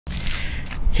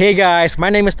Hey guys,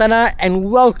 my name is Thana and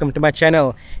welcome to my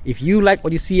channel. If you like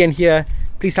what you see and hear,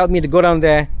 please help me to go down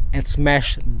there and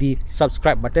smash the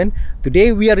subscribe button.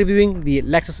 Today we are reviewing the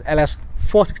Lexus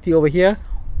LS460 over here,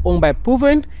 owned by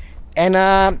Proven, and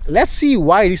let's see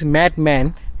why this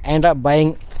madman ended up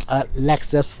buying a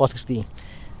Lexus 460.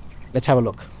 Let's have a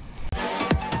look.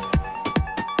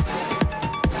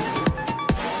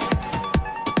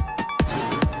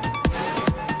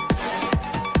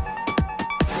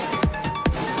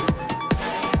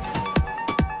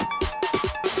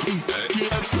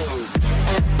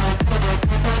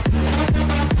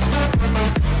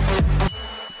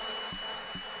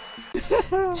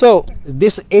 So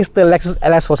this is the Lexus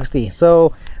LS460.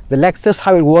 So the Lexus,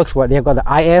 how it works, what they have got the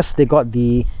IS, they got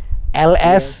the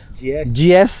LS,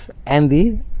 GS, and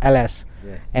the LS.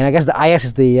 Yeah. And I guess the IS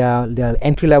is the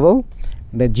entry level,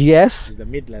 the GS is the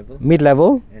mid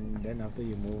level, and then after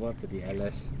you move up to the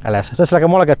LS. So it's like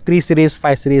more like a 3 series,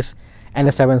 5 series, and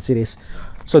a 7 series.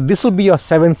 So this will be your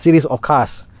 7 series of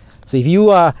cars. So if you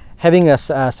are having a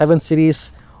 7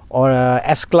 series or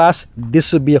S-Class,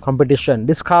 this will be a competition.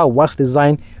 This car was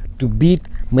designed to beat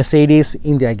Mercedes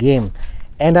in their game.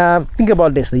 And think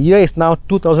about this, the year is now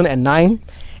 2009,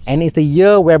 and it's the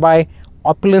year whereby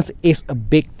opulence is a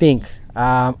big thing.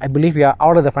 I believe we are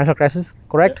out of the financial crisis,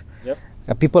 correct? Yep.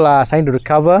 People are starting to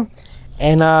recover,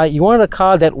 and you wanted a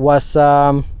car that was,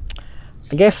 I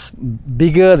guess,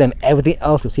 bigger than everything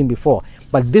else you've seen before.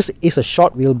 But this is a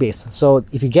short wheelbase, so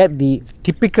if you get the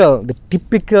typical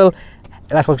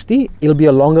LS460, it'll be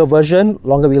a longer version,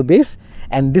 longer wheelbase,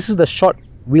 and this is the short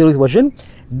wheelbase version.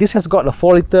 This has got a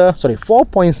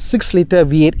 4.6 liter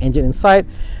V8 engine inside,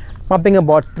 pumping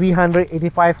about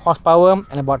 385 horsepower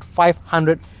and about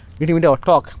 500 Nm of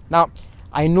torque. Now,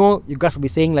 I know you guys will be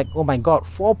saying like, oh my god,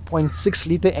 4.6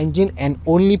 liter engine and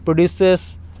only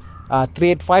produces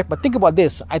 385, but think about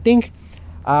this. I think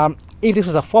if this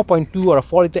was a 4.2 or a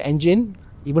 4 liter engine,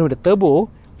 even with a turbo,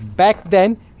 back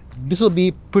then this will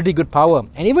be pretty good power.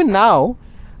 And even now,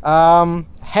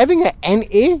 having an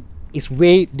NA is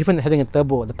way different than having a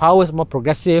turbo. The power is more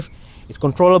progressive, it's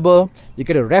controllable, you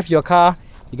get to rev your car,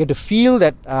 you get to feel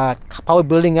that power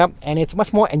building up, and it's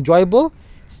much more enjoyable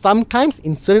sometimes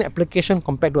in certain applications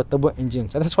compared to a turbo engine.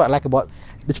 So that's what I like about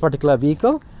this particular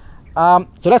vehicle. So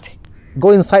let's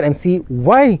go inside and see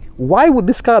why would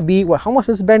this car be, what, how much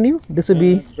is brand new? This would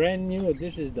be brand new.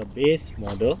 This is the base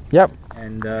model. Yep.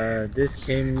 And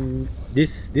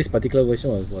this particular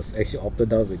version was actually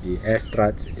opted out with the air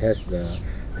struts. It has the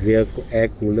rear air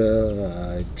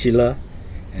cooler, chiller,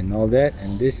 and all that.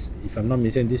 And this, if I'm not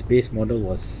mistaken, this base model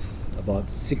was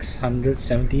about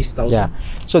 670,000. Yeah.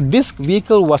 So this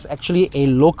vehicle was actually a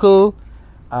local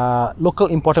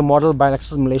imported model by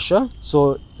Lexus Malaysia.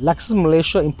 So Lexus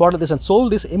Malaysia imported this and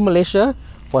sold this in Malaysia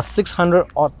for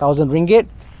 600,000 ringgit,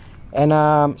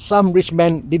 and some rich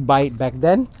man did buy it back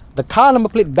then. The car number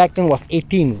plate back then was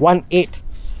 18,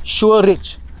 sure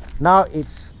rich. Now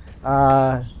it's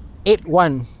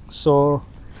 81, so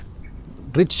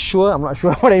rich sure, I'm not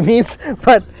sure what it means,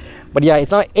 but yeah,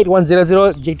 it's now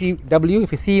 8100 JTW.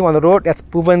 If you see him on the road, that's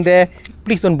Proven there.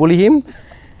 Please don't bully him.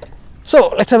 So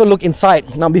let's have a look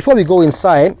inside. Now before we go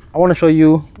inside, I want to show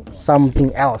you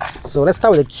something else. So let's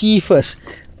start with the key first.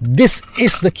 This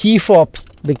is the key fob.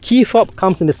 The key fob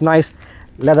comes in this nice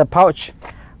leather pouch.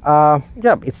 Yeah,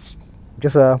 it's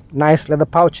just a nice leather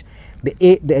pouch. The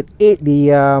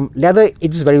leather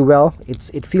ages very well.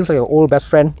 It feels like your old best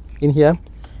friend in here.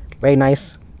 Very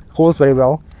nice, holds very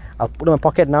well. I'll put it in my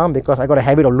pocket now because I got a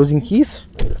habit of losing keys.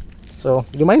 So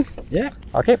do you mind? Yeah.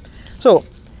 Okay. So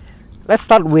let's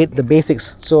start with the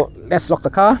basics. So let's lock the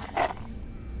car.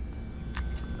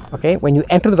 Okay, when you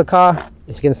enter the car,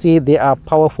 as you can see, there are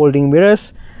power folding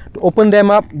mirrors. To open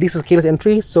them up, this is keyless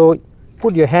entry. So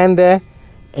put your hand there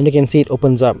and you can see it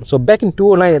opens up. So back in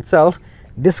 2009 itself,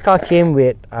 this car came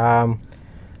with I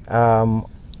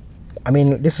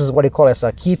mean, this is what they call as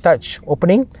a key touch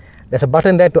opening. There's a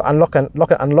button there to unlock and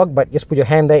lock and unlock, but just put your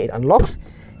hand there, it unlocks.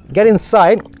 Get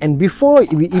inside, and before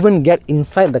we even get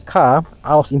inside the car,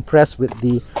 I was impressed with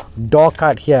the door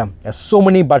card here. There's so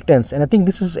many buttons, and I think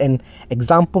this is an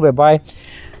example whereby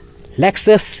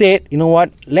Lexus said, you know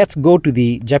what, let's go to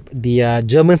the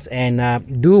Germans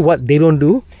and do what they don't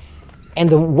do. And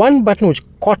the one button which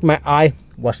caught my eye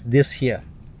was this here.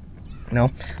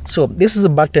 So this is a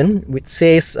button which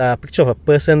says a picture of a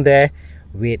person there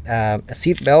with a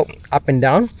seat belt up and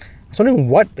down. I was wondering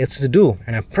what it's to do,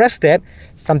 and I pressed that,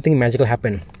 something magical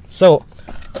happened. So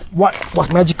what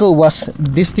magical was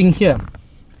this thing here.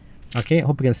 Okay, I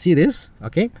hope you can see this.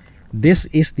 Okay, this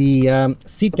is the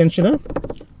seat tensioner,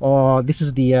 or this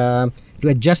is the to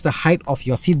adjust the height of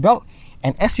your seat belt,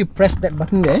 and as you press that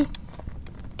button there,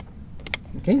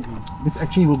 okay, this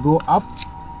actually will go up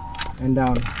and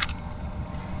down,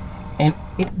 and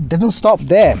it doesn't stop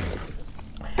there.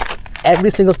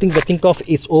 Every single thing to think of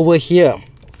is over here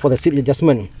for the seat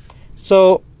adjustment.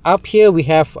 So up here we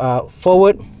have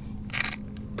forward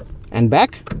and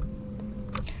back.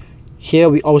 Here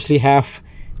we obviously have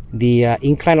the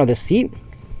incline of the seat,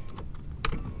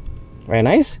 very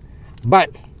nice.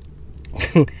 But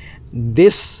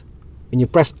this, when you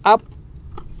press up,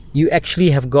 you actually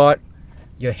have got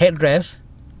your headrest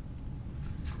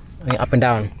up and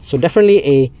down. So definitely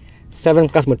a 7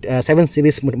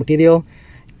 series material,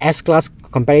 S-class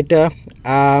competitor,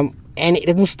 and it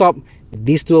doesn't stop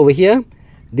these two over here.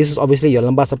 This is obviously your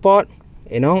lumbar support.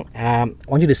 You know, I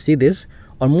want you to see this.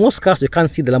 On most cars, you can't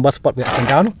see the lumbar support going up and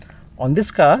down. On this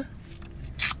car,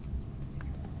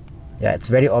 yeah, it's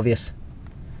very obvious.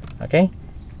 Okay,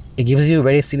 it gives you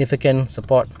very significant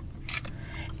support.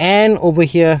 And over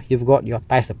here, you've got your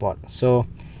thigh support. So,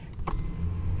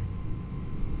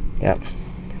 yeah,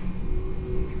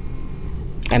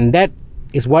 and that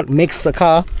is what makes a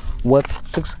car worth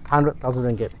 600,000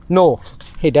 ringgit. No,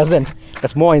 it doesn't.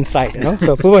 There's more inside, you know.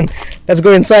 So, Puvan, let's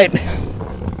go inside.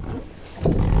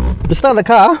 To start the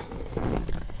car,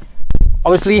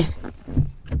 obviously,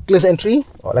 keyless entry.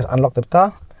 Or let's unlock the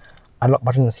car. Unlock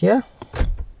button is here.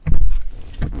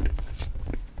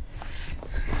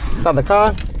 Start the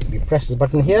car. We press this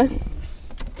button here,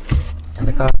 and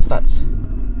the car starts.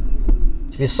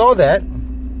 So if you saw that,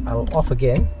 I'll off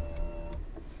again.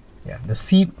 Yeah, the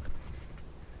seat.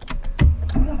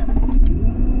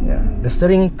 Yeah, the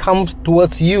steering comes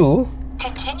towards you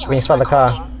when you start the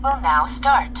car. Will now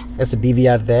start. There's the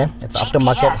DVR there. It's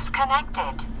aftermarket. GPS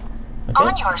connected. Okay.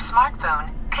 On your smartphone,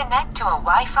 connect to a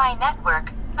Wi-Fi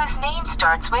network whose name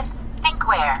starts with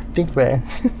Thinkware. Thinkware.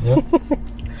 Yeah.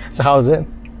 So how is it?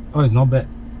 Oh, it's not bad.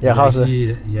 Yeah, how's it?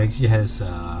 It actually has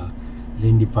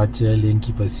lane departure, lane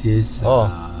keep assist,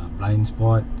 blind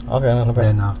spot. Okay, not bad.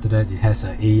 Then after that, it has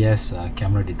a AES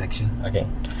camera detection. Okay.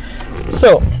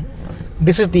 So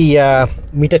this is the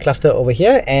meter cluster over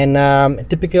here, and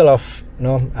typical of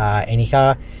any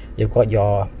car, you've got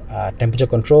your temperature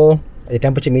control, the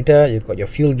temperature meter, you've got your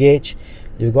fuel gauge,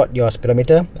 you've got your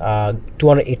speedometer,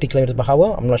 280 kilometers per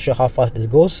hour. I'm not sure how fast this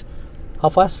goes. How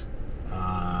fast?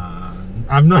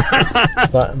 I'm not.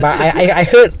 It's not, but I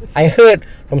heard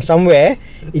from somewhere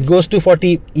it goes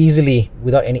 240 easily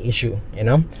without any issue. You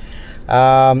know.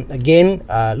 Again,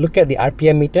 look at the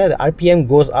RPM meter. The RPM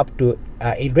goes up to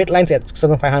it red lines at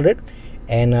 6,500,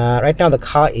 and right now the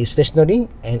car is stationary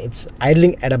and it's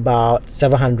idling at about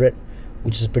 700,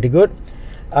 which is pretty good.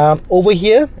 Over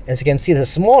here, as you can see, there's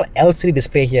a small LCD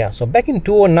display here. So back in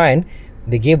 2009,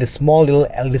 they gave the small little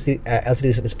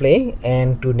LCD display,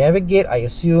 and to navigate, I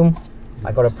assume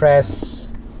I gotta press,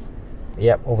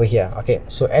 yep, over here. Okay,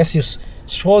 so as you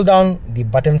scroll down the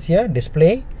buttons here,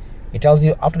 display, it tells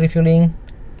you after refueling,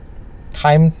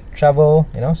 time, travel,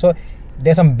 so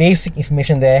there's some basic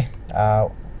information there.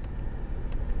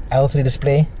 LCD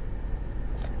display,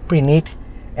 pretty neat.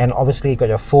 And obviously you got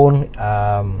your phone,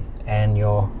 and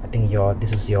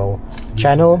this is your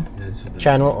channel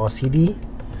or CD.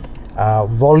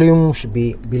 Volume should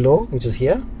be below, which is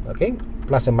here. Okay,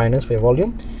 plus and minus for your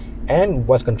volume, and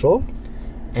voice control.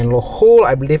 And the hole,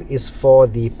 I believe, is for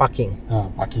the parking.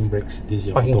 Parking brakes. This is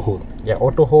your parking, auto hold. Yeah,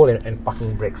 auto hold and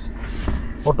parking brakes.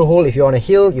 Auto hold, if you're on a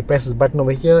hill, you press this button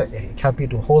over here. It helps you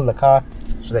to hold the car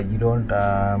so that you don't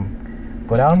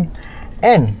go down.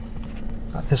 And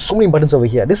there's so many buttons over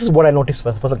here. This is what I noticed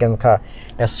first getting in the car.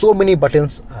 There's so many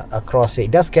buttons across here.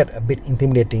 It does get a bit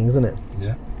intimidating, isn't it?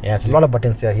 Yeah. Yeah, it's a lot of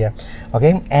buttons here.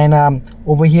 Okay, and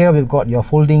over here we've got your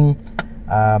folding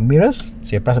mirrors.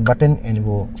 So you press a button and it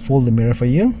will fold the mirror for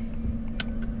you.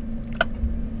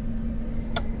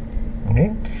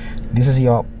 Okay, this is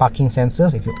your parking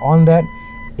sensors. If you're on that,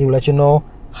 it will let you know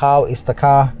how is the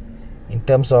car in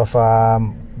terms of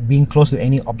being close to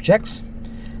any objects.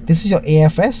 This is your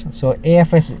AFS. So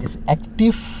AFS is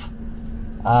active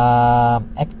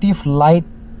light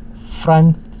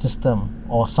front system,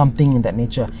 or something in that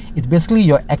nature. It's basically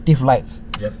your active lights.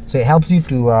 Yep. So it helps you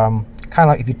to kind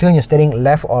of, if you turn your steering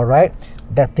left or right,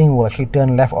 that thing will actually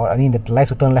turn left, or the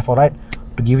lights will turn left or right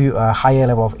to give you a higher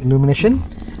level of illumination.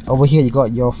 Over here you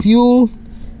got your fuel,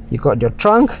 you got your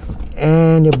trunk,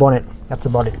 and your bonnet. That's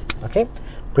about it. Okay,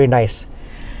 pretty nice.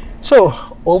 So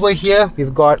over here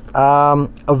we've got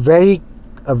a very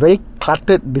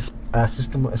cluttered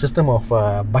system of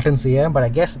buttons here, but I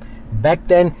guess back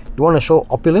then you want to show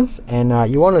opulence, and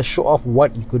you want to show off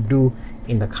what you could do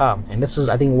in the car. And this is,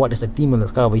 I think, what is the theme of the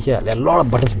car over here. There are a lot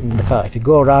of buttons in the car. If you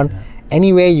go around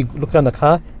anywhere you look around the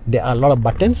car, there are a lot of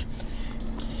buttons.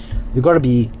 You got to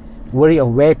be wary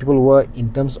of where people were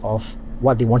in terms of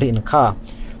what they wanted in a car.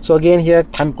 So again, here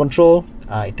climate control,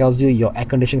 it tells you your air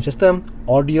conditioning system.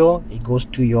 Audio, it goes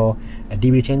to your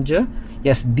DVD changer.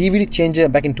 Yes, DVD changer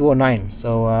back in 2009.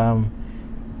 So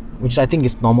which I think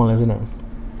is normal, isn't it?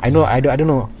 I don't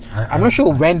know. I'm not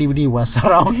sure when DVD was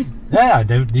around. Yeah,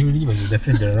 DVD was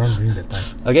definitely around during that time.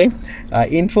 Okay,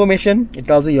 information, it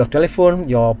tells you your telephone,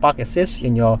 your park assist,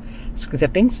 and your screen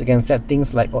settings. You can set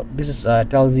things like, this is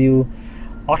tells you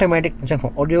automatic transition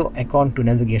from audio icon to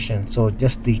navigation. So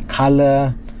just the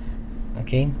color,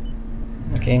 okay,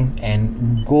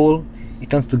 and gold, it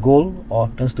turns to gold or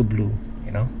turns to blue.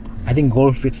 You know, I think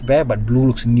gold fits there, but blue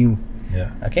looks new.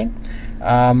 Yeah. Okay.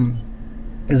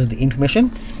 This is the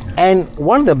information. And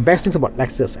one of the best things about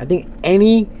Lexus, I think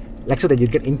any Lexus that you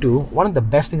get into, one of the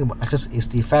best things about Lexus is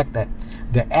the fact that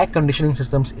the air conditioning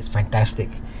systems is fantastic.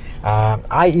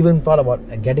 I even thought about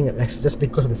getting a Lexus just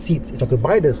because of the seats. If I could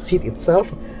buy the seat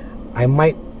itself, I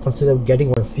might consider getting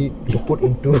one seat to put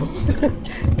into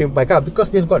my car,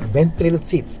 because they've got ventilated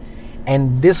seats.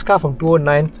 And this car from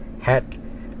 2009 had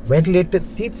ventilated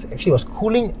seats. Actually, it was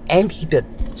cooling and heated.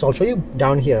 So I'll show you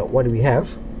down here what do we have.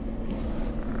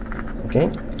 Okay,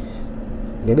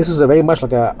 this is a very much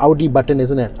like a Audi button,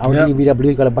 isn't it? Audi VW,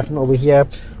 you got a button over here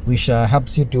which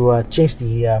helps you to change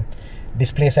the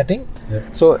display setting.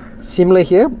 So similar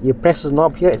here, you press this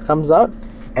knob here, it comes out,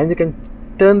 and you can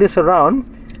turn this around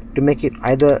to make it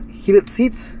either heated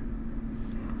seats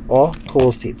or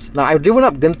cold seats. Now I've driven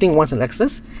up Genting once in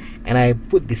Lexus, and I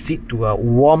put the seat to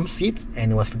warm seats,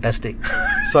 and it was fantastic.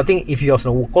 So I think if you're in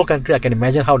a cold country, I can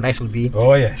imagine how nice it would be.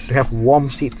 Oh yes, to have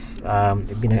warm seats in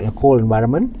a cold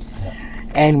environment.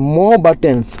 And more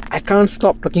buttons. I can't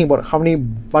stop talking about how many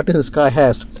buttons this car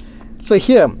has. So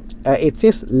here it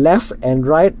says left and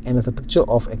right, and there's a picture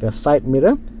of like a side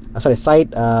mirror,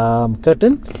 side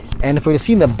curtain. And if you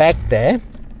see in the back there,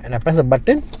 and I press the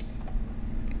button,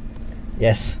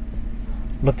 yes,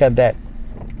 look at that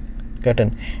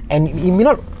curtain. And you may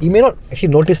not actually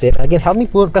notice it. Again, help me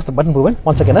press the button, Bhuvan.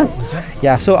 1 second.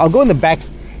 Yeah, so I'll go in the back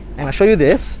and I'll show you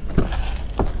this.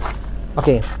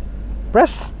 Okay,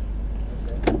 press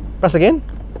again.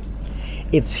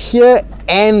 It's here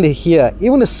and here.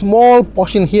 Even a small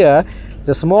portion here, there's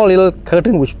a small little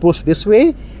curtain which pulls this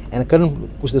way, and a curtain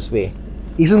pulls this way.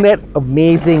 Isn't that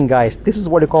amazing, guys? This is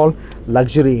what you call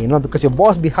luxury, you know, because your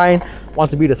boss behind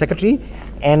wants to be the secretary,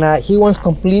 and he wants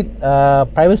complete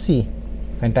privacy.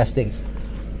 Fantastic.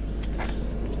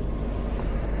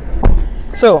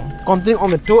 So continuing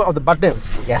on the tour of the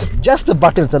buttons, yes, just the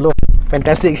buttons alone,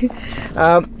 fantastic.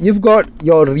 You've got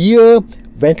your rear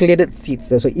ventilated seats,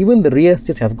 so even the rear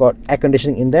seats have got air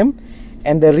conditioning in them,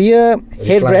 and the rear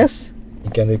headrest,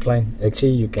 you can recline.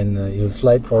 Actually, you can you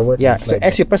slide forward. Yeah, so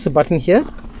as you press the button here,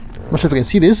 I'm not sure if you can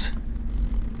see this.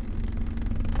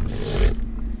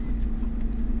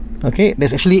 Okay,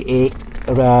 there's actually it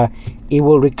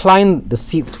will recline the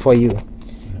seats for you.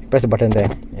 Press the button there,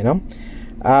 you know.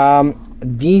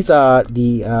 These are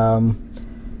the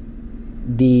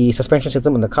suspension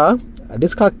system in the car.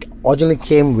 This car originally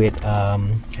came with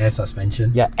air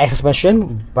suspension. Yeah, air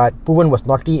suspension, but Bhuvan was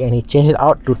naughty and he changed it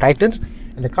out to Titan,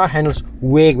 and the car handles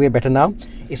way better now.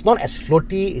 It's not as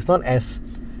floaty, it's not as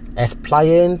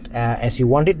pliant as you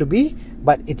want it to be,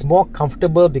 but it's more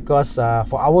comfortable because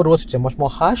for our roads, which are much more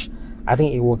harsh, I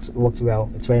think it works well.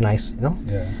 It's very nice, you know.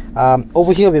 Yeah.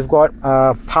 Over here we've got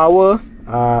power.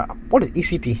 What is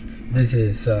ECT? This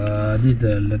is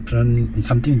the electron. It's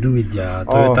something to do with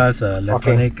Toyota's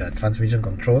electronic transmission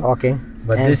control. Okay.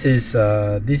 But this is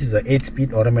a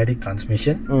 8-speed automatic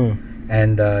transmission,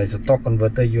 and it's a torque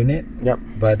converter unit. Yep.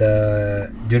 But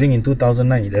during in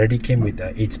 2009, it already came with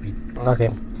 8-speed. Okay.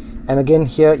 And again,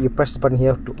 here you press the button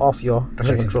here to off your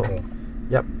traction control.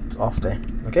 Yep, it's off there.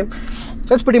 Okay. So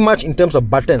that's pretty much in terms of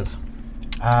buttons.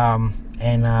 I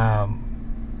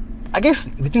guess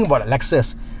if you think about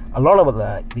Lexus, a lot of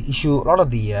the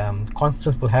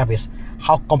concerns people have is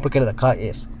how complicated the car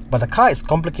is. But the car is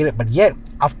complicated, but yet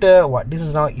after this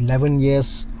is now 11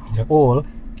 years old,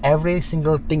 every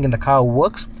single thing in the car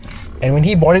works. And when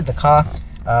he bought it, the car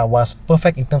was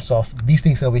perfect in terms of these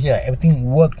things over here. Everything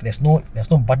worked. There's no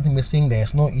button missing.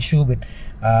 There's no issue with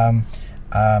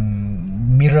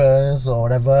mirrors or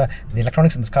whatever. The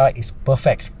electronics in this car is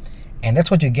perfect, and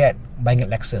that's what you get buying a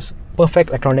Lexus. Perfect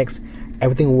electronics.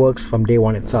 Everything works from day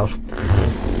one itself.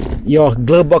 Your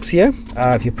glove box here,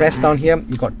 if you press down here,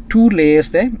 you got 2 layers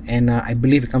there, and I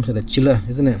believe it comes with a chiller,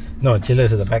 isn't it? No, chiller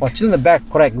is at the back. Oh, chiller in the back,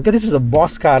 correct. Because this is a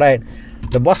Boss car, right?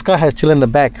 The Boss car has chiller in the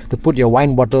back to put your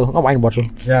wine bottle. Not wine bottle.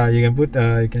 Yeah, you can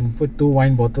put 2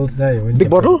 wine bottles there. Big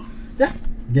bottle? Yeah.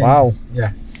 Wow.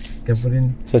 Yeah. can put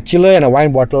in. So chiller and a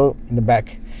wine bottle in the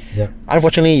back. Yeah.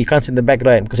 Unfortunately, you can't sit in the back,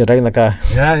 right? Because you're driving the car.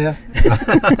 Yeah.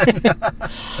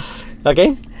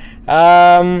 Okay.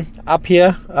 Up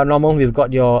here, normal, we've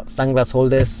got your sunglass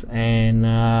holders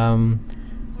and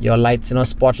your lights,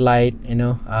 spotlight,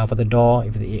 for the door.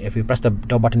 If you press the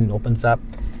door button, it opens up.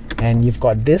 And you've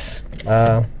got this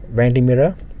vanity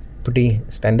mirror, pretty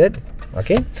standard.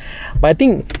 Okay, but I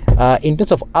think in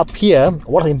terms of up here,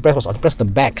 what I was impressed was I pressed the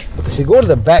back, because if you go to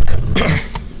the back,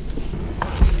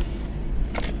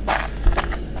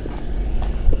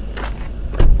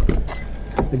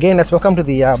 again, let's welcome to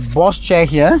the boss chair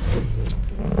here.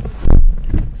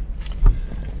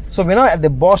 So we're now at the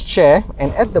boss chair,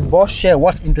 and at the boss chair,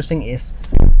 what's interesting is,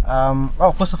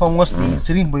 first and foremost, the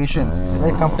sitting position. It's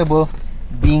very comfortable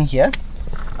being here.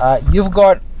 You've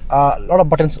got a lot of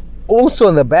buttons also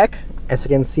in the back, as you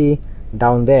can see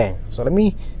down there. So let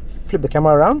me flip the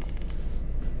camera around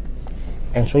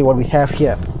and show you what we have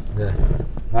here. Yeah.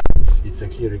 It's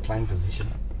actually a reclined position.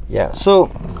 Yeah, so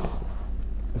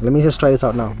let me just try this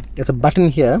out now. There's a button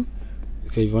here.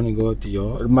 So you want to go to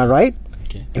your... My right.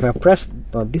 Okay. If I press,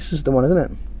 this is the one, isn't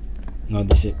it? No,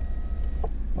 this is...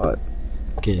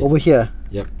 Okay. Over here.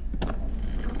 Yep.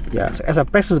 Yeah, so as I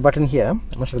press this button here, I'm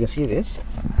not sure if you can see this,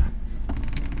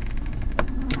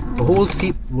 the whole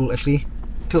seat will actually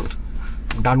tilt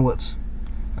downwards.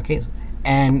 Okay,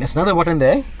 and there's another button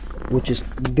there, which is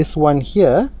this one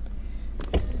here,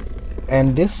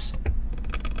 and this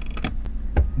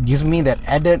gives me that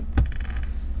added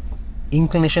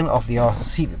inclination of your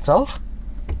seat itself.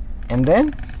 And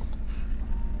then,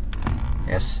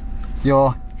 yes,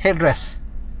 your headrest.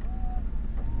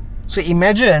 So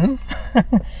imagine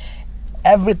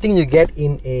everything you get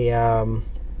in a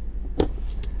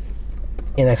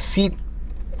seat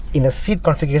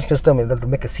configuration system in order to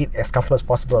make a seat as comfortable as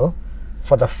possible.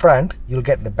 For the front, you'll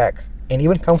get the back, and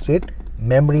even comes with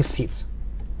memory seats.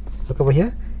 Look over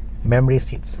here, memory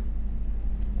seats.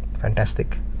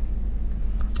 Fantastic.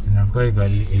 And I've got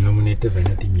illuminated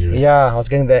vanity mirror. Yeah, I was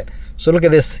getting that. So look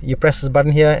at this. You press this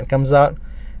button here, it comes out.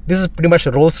 This is pretty much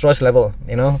a Rolls-Royce level,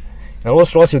 In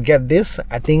Rolls-Royce, you get this.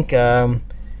 I think, 7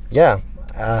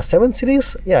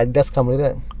 Series, yeah, it does come with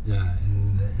it. Yeah,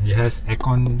 and it has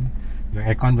aircon. Your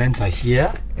aircon vents are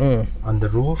here on the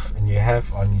roof, and you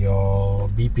have on your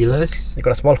B pillars. You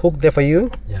got a small hook there for you.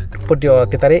 Yeah, put your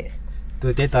teh tarik.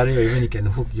 To teh tarik, or even you can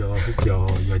hook your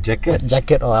jacket.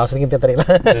 Jacket. Oh, I was thinking teh tarik.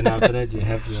 Then after that, you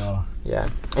have your... Yeah,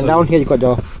 and down here you got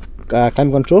your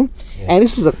climate control. Yeah. And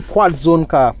this is a quad zone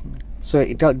car, so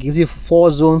it gives you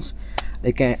 4 zones.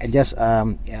 They can adjust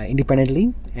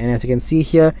independently, and as you can see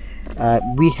here,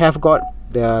 we have got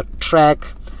the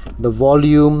track, the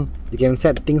volume. You can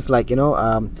set things like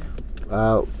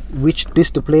which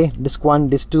disc to play, disc 1,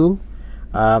 disc 2.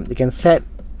 You can set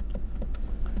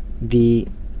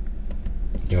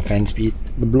your fan speed,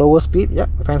 the blower speed, the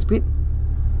fan speed.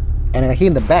 And here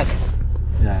in the back,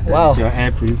 that's your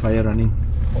air purifier running.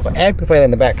 Got air purifier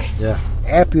in the back. Yeah,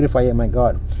 air purifier, my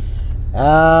god.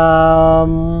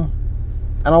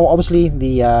 And obviously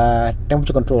the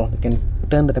temperature control. You can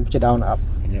turn the temperature down, up.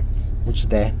 Yep. Which is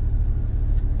there.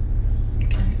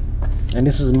 Okay. And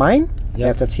this is mine. Yep.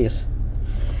 Yeah, that's his.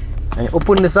 And you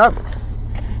open this up.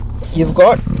 You've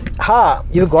got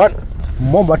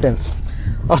more buttons.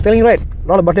 I was telling you, right, a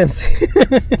lot of buttons.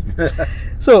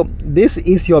 So this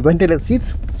is your ventilated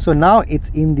seats. So now it's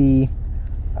in the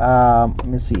let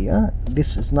me see.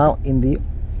 This is now in the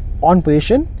on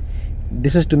position.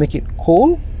 This is to make it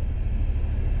cold.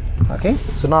 Okay,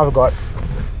 so now I've got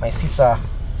my seats are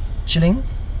chilling.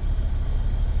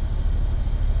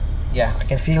 Yeah, I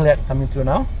can feel that coming through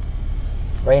now.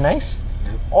 Very nice.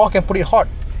 Yep. Or I can put it hot.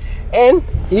 And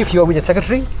if you're with your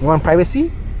secretary, you want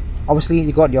privacy, obviously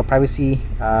you got your privacy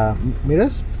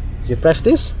mirrors. So you press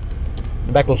this,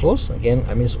 the back will close. Again,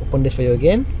 I mean, just open this for you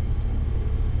again,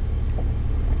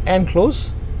 and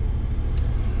close.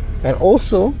 And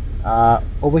also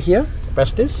over here,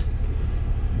 press this,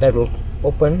 that will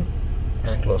open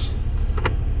and close.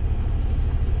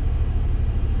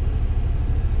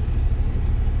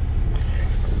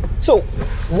 So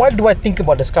what do I think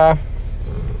about this car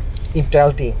in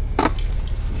totality?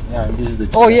 Yeah, this is the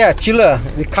chiller. Oh yeah, chiller.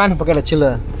 We can't forget a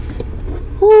chiller.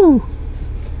 Woo!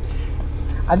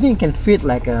 I think it can fit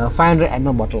like a 500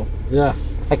 ml bottle. Yeah.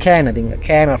 I think a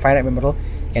can or 500 ml bottle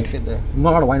can fit there.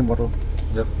 Not a wine bottle.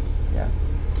 Yep. Yeah.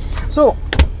 So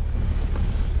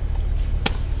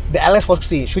the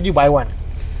LS460, should you buy one?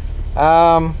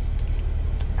 I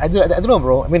don't know,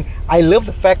 bro. I mean, I love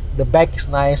the fact the back is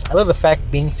nice. I love the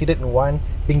fact being seated in one,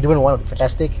 being driven in one is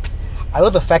fantastic. I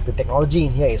love the fact the technology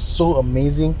in here is so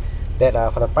amazing.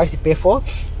 that for the price you pay for,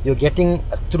 you're getting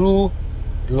a true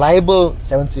reliable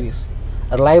 7 Series,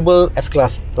 a reliable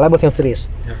S-Class, reliable 7 Series.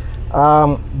 Yeah.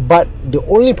 But the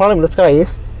only problem with this car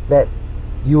is that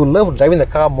you love driving the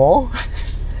car more.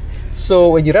 So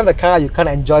when you drive the car, you can't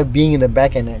enjoy being in the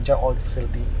back and enjoy all the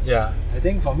facility. Yeah, I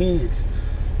think for me it's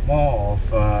more of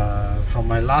from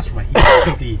my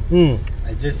E60.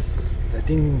 I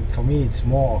think for me it's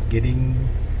more of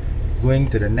going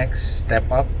to the next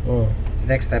step up.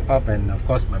 And of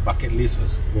course my bucket list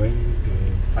was going to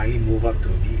finally move up to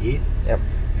a V8. Yep.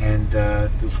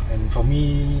 And for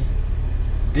me,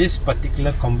 this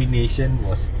particular combination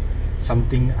was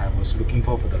something I was looking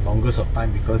for the longest of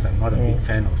time, because I'm not a big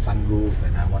fan of sunroof,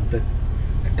 and I wanted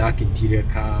a dark interior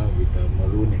car with a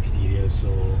maroon exterior.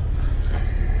 So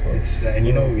it's and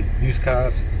you know, with used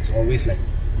cars, it's always like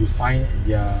you find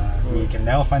you can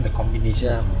never find the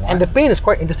combination. And the paint is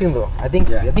quite interesting though. I think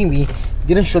we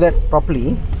didn't show that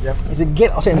properly. Yep. If you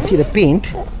get outside and see the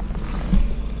paint,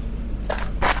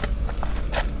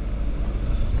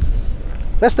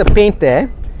 that's the paint there.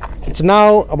 It's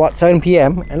now about 7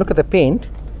 p.m. and look at the paint.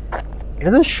 It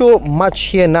doesn't show much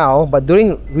here now, but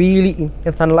during really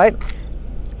intense sunlight,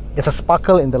 there's a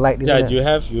sparkle in the light. Isn't it? you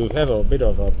have a bit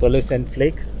of pearlescent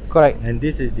flakes. Correct. And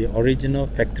this is the original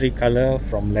factory color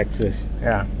from Lexus.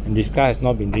 Yeah. And this car has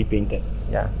not been repainted.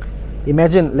 Yeah.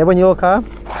 Imagine 11-year-old car,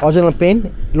 original paint.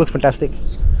 It looks fantastic.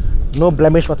 No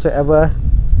blemish whatsoever.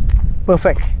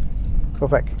 Perfect.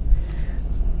 Perfect.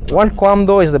 One qualm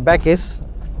though is the back is.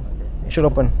 It should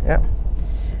open. Yeah.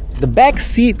 The back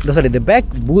seat, sorry, the back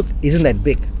boot isn't that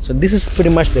big. So this is pretty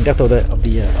much the depth of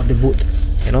the boot.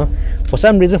 You know, for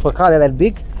some reason, for a car that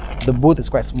big, the boot is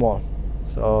quite small.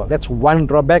 So that's one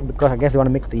drawback, because I guess they want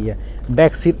to make the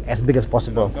back seat as big as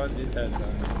possible. Because this has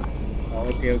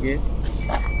okay.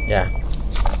 Yeah.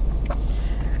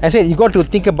 I said you got to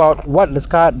think about what this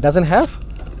car doesn't have,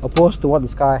 opposed to what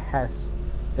this car has.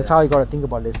 That's how you got to think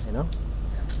about this. You know.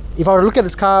 If I were to look at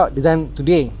this car design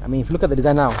today, I mean, if you look at the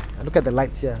design now, look at the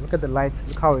lights here, look at the lights,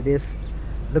 look how it is,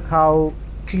 look how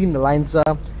clean the lines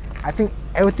are. I think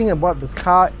everything about this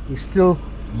car is still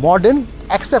modern,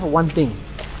 except for one thing,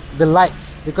 the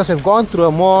lights, because we've gone through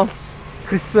a more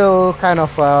crystal kind of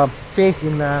phase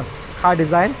in car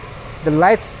design. The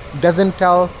lights doesn't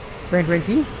tell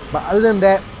 2020, but other than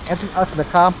that, everything else in the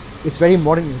car, it's very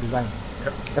modern in design.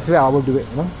 Yep. That's where I will do it,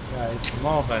 you know. Yeah, it's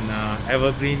more of an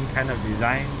evergreen kind of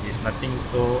design. It's nothing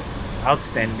so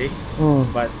outstanding.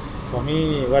 But for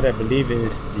me, what I believe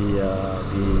is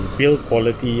the build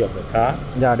quality of the car.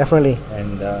 Yeah, definitely.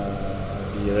 And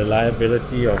the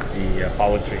reliability of the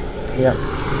powertrain. Yeah.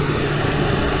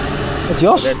 It's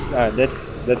yours?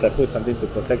 That's I put something to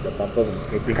protect the bumper from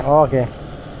scraping. Oh, okay.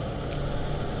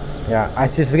 Yeah, I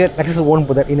just forget Lexus won't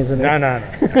put that in, isn't it? No.